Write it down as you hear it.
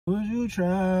Would you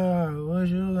try? Would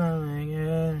you gonna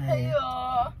get? Hey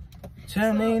y'all.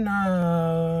 Tell me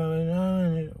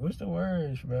now. What's the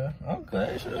words, bro?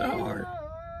 Okay, shit hard.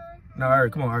 No,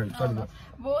 alright, come on, alright. But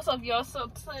what's up, y'all?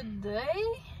 So today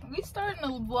we starting the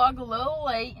vlog a little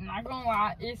late, not gonna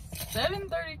lie, it's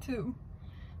 7:32.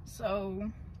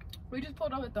 So we just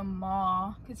pulled up at the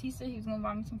mall because he said he was gonna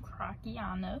buy me some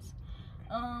Crackianas.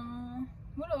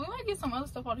 What else? We might get some other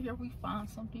stuff out of here if we find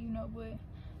something, you know, but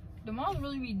the malls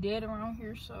really be dead around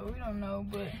here, so we don't know.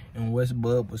 But in West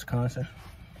Bud, Wisconsin.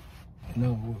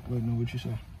 No, what you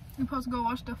say? we supposed to go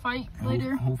watch the fight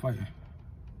later. Who fighting?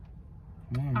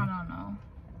 I don't know.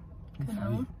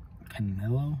 Canelo?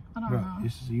 Canelo? I don't bro, know.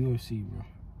 This is UFC, bro.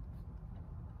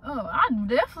 Oh, I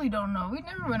definitely don't know. We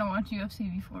never went to watch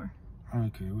UFC before.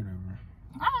 Okay, whatever.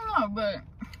 I don't know, but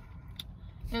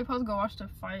they're supposed to go watch the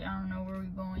fight. I don't know where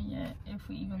we're going yet, if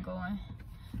we even going.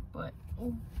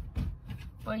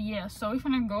 But yeah, so we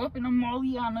finna go up in the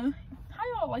Maliana. How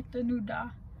y'all like the new dye?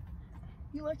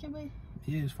 You like it, babe?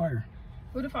 Yeah, it's fire.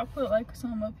 What if I put like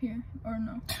some up here or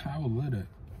no? I would love that.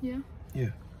 Yeah? Yeah.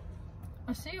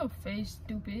 I see your face,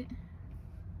 stupid.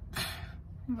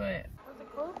 But the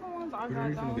colorful ones I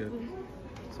got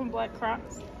some black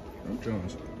Crocs. I'm trying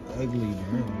to ugly,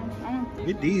 man.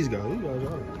 Get these guys. These guys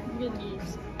are. Get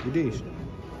these. Get these.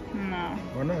 No.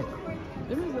 Why not?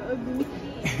 Them is ugly.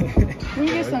 Can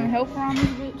you get some help around this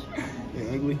bitch?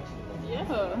 They ugly? Yeah.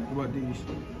 What about these?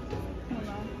 I don't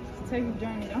know. Take a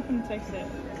journey. I'm gonna text that.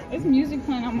 It's music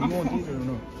playing on my phone. You want these or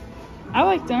no? I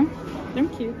like them. Them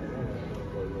cute.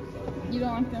 You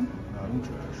don't like them? Nah, them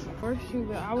trash. First shoe,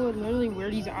 but I would literally wear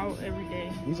these out every day.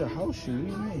 These are house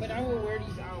shoes. What do you mean? But I would wear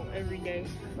these out every day.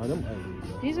 Nah, them ugly,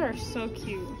 bro. These are so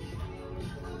cute.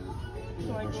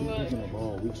 Like, She's picking up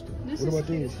all week stuff. This What is about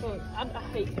cute these? as fuck. I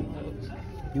hate them those.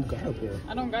 You got a pair.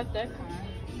 I don't got that kind.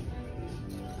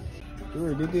 You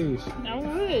already did these. I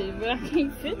would, but I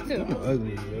can't fit them. Them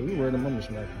ugly, bro. We wear them on the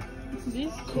smack.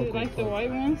 These Cocoa like the Puff. white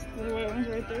ones? The white ones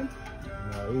right there?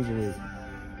 Nah, these are weird.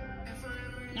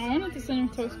 I wanted the Cinnamon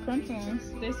Toast Crunch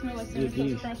ones. They smell like Cinnamon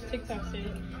Yeah, Toast Crunch. TikTok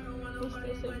said. What's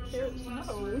they say? Carrots? No.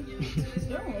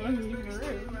 They're ugly for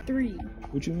real. 3.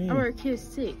 What you mean? I wear a kid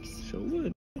 6. So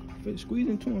what? Fit squeeze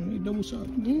into them. They double sock.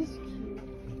 These?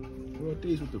 What about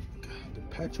these with the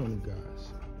patch on the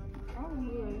guys? Oh,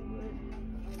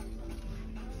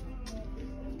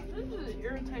 good. This is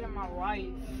irritating my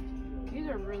life. These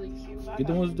are really cute. Get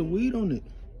the ones with the weed on it.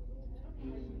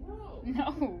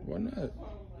 No. Why not?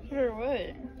 For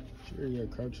what? She already got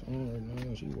Crocs on right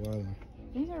now. She wildin'.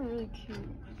 These are really cute.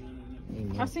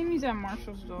 Mm-hmm. I seen these at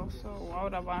Marshall's though, so why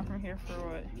would I buy them from here for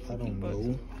what? I don't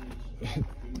know.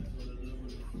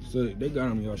 So they got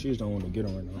them, y'all. She just don't want to get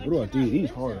them right now. What about these?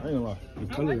 These hard. I ain't gonna lie. The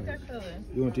I color. like that color.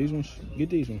 You want these ones? Get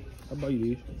these ones. I'll buy you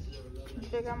these.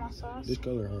 They got my size? This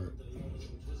color hard.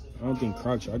 I don't think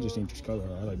Crocs. I just think this color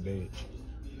hard. I like beige.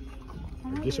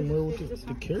 Get somewhere with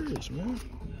the carrots, man.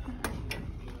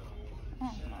 I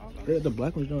don't know. They got the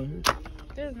black ones down here.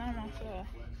 There's not my size.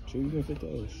 So you can fit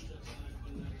those.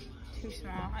 Too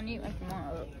small. I need like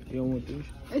more up. You don't want these?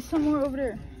 It's somewhere over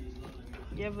there.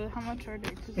 Yeah, but how much are they?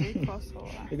 Because they cost a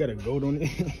lot. They got a goat on it.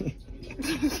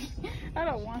 I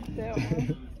don't want that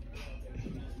one.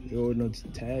 You know no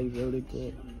tags, what they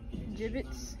call?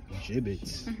 Gibbets.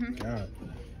 Gibbets. Mm-hmm. God.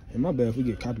 And my bad if we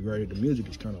get copyrighted. The music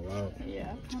is kind of loud.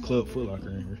 Yeah. It's Club Foot Locker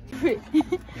in here.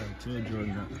 Tell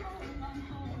Jordan that.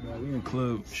 Bro, we in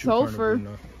Club Shoe Sulfur.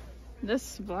 Carnival now. This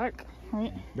is black,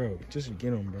 right? Bro, just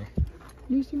get them, bro.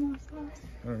 You see my size?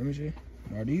 Alright, let me see.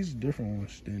 Now these different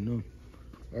ones than them.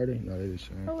 Are they? No, they're the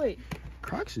same. Oh wait,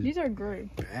 Crocs is these are gray.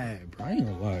 bad, bro. I ain't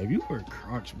gonna lie. If you wear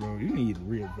Crocs, bro, you need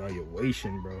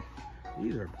reevaluation, bro.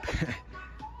 These are bad.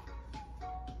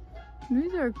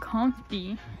 These are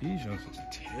comfy. These ones is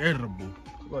terrible.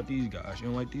 What about these guys? You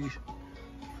don't like these?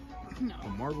 No. The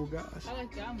Marvel guys? I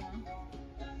like that one.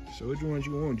 So which ones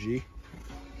you want, G?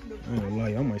 I ain't gonna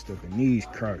lie, I might step in these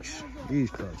Crocs. These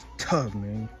Crocs tough,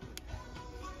 man.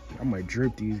 I might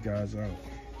drip these guys out.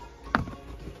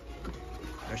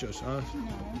 That's your size? No.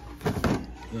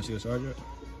 You don't see a size yet?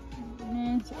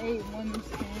 Men's 8, women's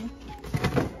 10.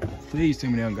 Please tell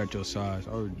me they don't got your size.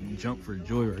 I would jump for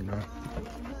joy right now.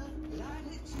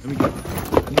 Let me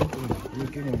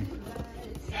get them.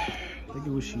 Look at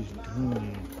what she's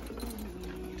doing.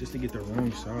 Just to get the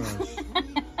wrong size.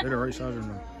 They're the right size or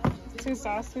no? Too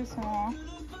size, too small.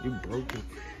 You broke it.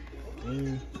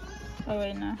 Dang. Oh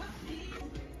wait, no.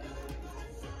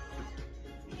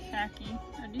 Khaki.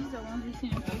 Are these the ones you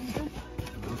seen in Poster?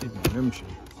 I think them shit.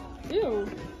 Ew.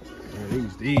 Yeah,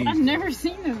 these. I've never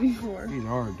seen them before. These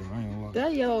hard though, I ain't gonna lie.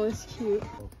 That yellow is cute.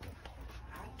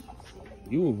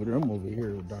 You over there, I'm over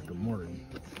here with Dr. Morton.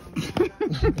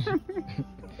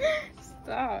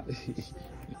 Stop.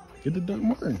 Get the Doc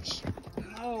Martens.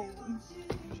 No.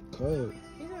 Cold.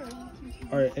 These are really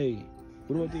cute. Alright, hey,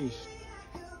 what about these?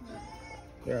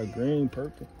 They are green,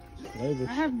 purple. Flavors.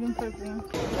 I have been purple.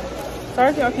 Sorry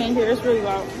if y'all can't hear, it's really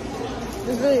loud.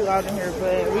 It's really loud in here,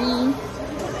 but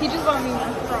he just bought me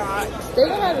my Crocs. They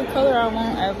didn't have the color I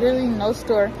want at really no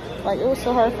store. Like, it was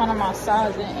so hard finding my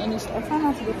size in any store. I try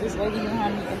not to get this lady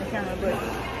behind me in the camera,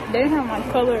 but they didn't have my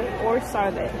color or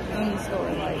size at any store.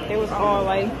 Like, they was all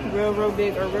like real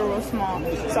big or real small.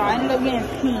 So I ended up getting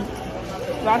pink.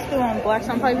 But I still want black,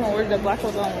 so I'm probably gonna order the black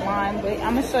ones online. But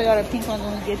I'm gonna show y'all the pink ones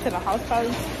when we get to the house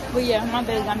probably. But yeah, my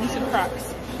dad got me some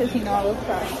Crocs because he know I love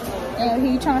Crocs. And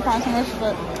he trying to find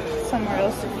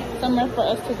somewhere for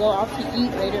us to go out to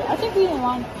eat later. I think we didn't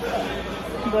want.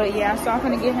 But yeah, so I'm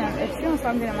gonna get him. If she don't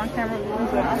stop getting my camera room,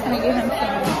 but I'm gonna get him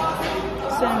some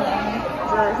cinnamon.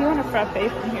 He want a frappe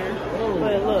from here.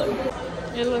 But look,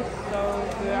 it looks so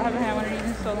good. I haven't had one of these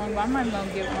in so long, but I might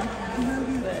not get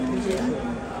one. But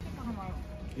yeah.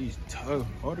 These tough.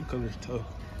 All the colors tough.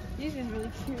 These is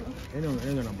really cute. Ain't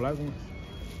got no black one.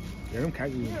 Yeah, them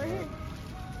khakis. Right here.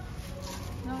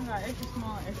 No, not extra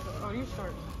small, extra. Oh, these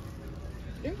short.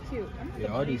 They're cute. I'm gonna Yeah,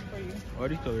 buy these for you. All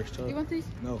these colors tough. You want these?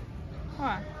 No.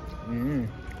 Why? You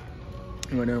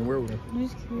go down and wear with them.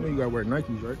 These You know cute. you gotta wear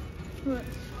Nikes, right? What?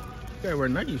 You gotta wear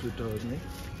Nikes with those, man.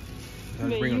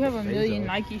 But you have a million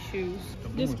Nike shoes.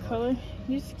 This color,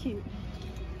 this is cute.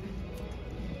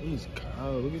 These,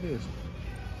 oh, look at this.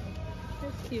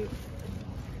 That's cute.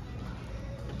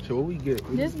 So what we get?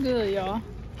 This good, y'all.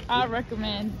 I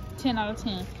recommend 10 out of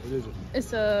 10. What is it?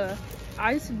 It's a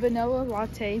iced vanilla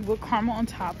latte with caramel on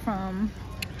top from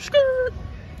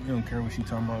You don't care what she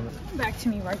talking about. back to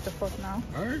me right the fuck now.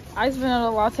 Alright. Iced vanilla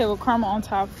latte with caramel on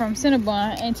top from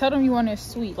Cinnabon, and tell them you want it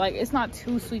sweet. Like, it's not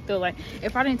too sweet though. Like,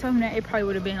 if I didn't tell him that, it probably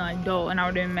would have been like dull and I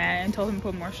would have been mad and told him to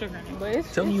put more sugar in it. But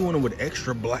it's Tell me you want it with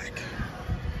extra black.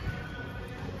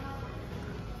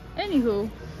 Anywho,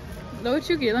 what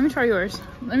you get? Let me try yours.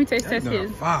 Let me taste test That got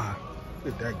his. 5.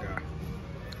 Look at that guy.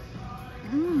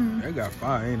 That got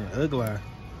 5, ain't it? Ugly.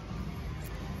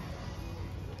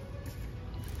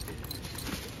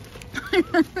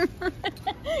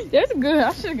 That's good.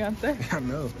 I should have got that. I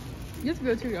know. It's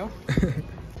good too, y'all.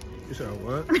 You said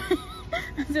what?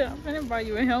 I said, I'm gonna buy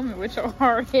you a helmet with your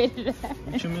hard headed ass.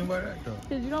 What you mean by that though?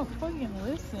 Cause you don't fucking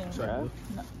listen, Sorry, bro. what?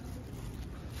 No.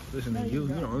 Listen to you.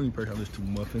 You're the only person I listen to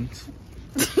muffins.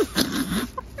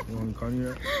 You want me to call you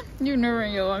that? You never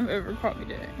in your life ever called me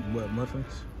that. What,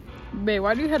 muffins? Babe,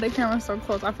 why do you have the camera so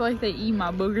close? I feel like they eat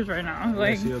my boogers right now. I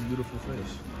Like, see a beautiful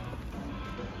face.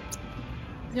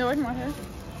 you like my hair?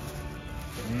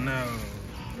 No.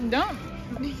 Don't.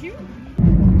 You.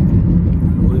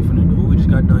 What we finna do? What we just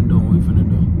got done doing? What we finna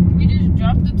do? We just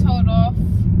dropped the tote off,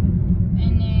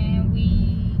 and then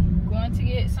we going to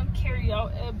get some carry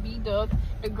out at B-Dub.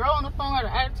 The girl on the phone got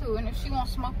an attitude, and if she won't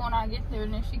smoke when I get there,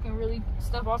 then she can really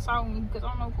step outside with me, because I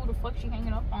don't know who the fuck she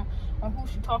hanging up on who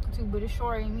she talking to, but it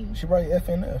sure ain't me. She probably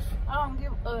FNF. I don't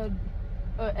give a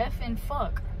effing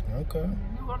fuck. Okay.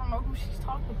 I don't know who she's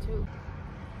talking to.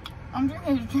 I'm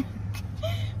drinking a drink.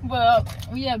 But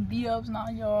we have B-Ups now,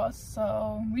 y'all,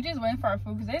 so we just waiting for our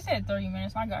food, because they said 30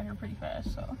 minutes, and I got here pretty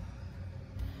fast, so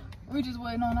we just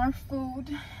waiting on our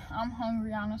food. I'm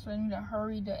hungry, honestly. I need to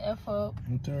hurry the F up.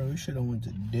 I'm sorry, we should have went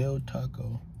to Del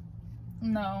Taco.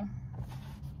 No.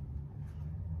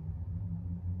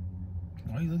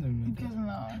 Why are you looking at me? Because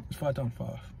no. It's 5 times 5.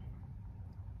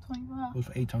 25. It was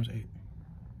 8 times 8.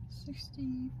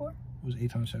 64. It was 8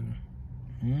 times 7.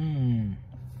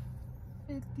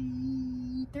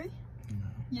 53. No.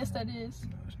 Yes, that is.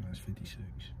 No, it's not. It's 56.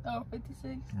 Oh,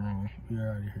 56. Wrong.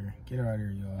 We're out of here. Get out of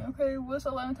here, y'all. Okay, what's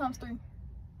 11 times 3?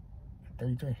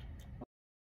 33.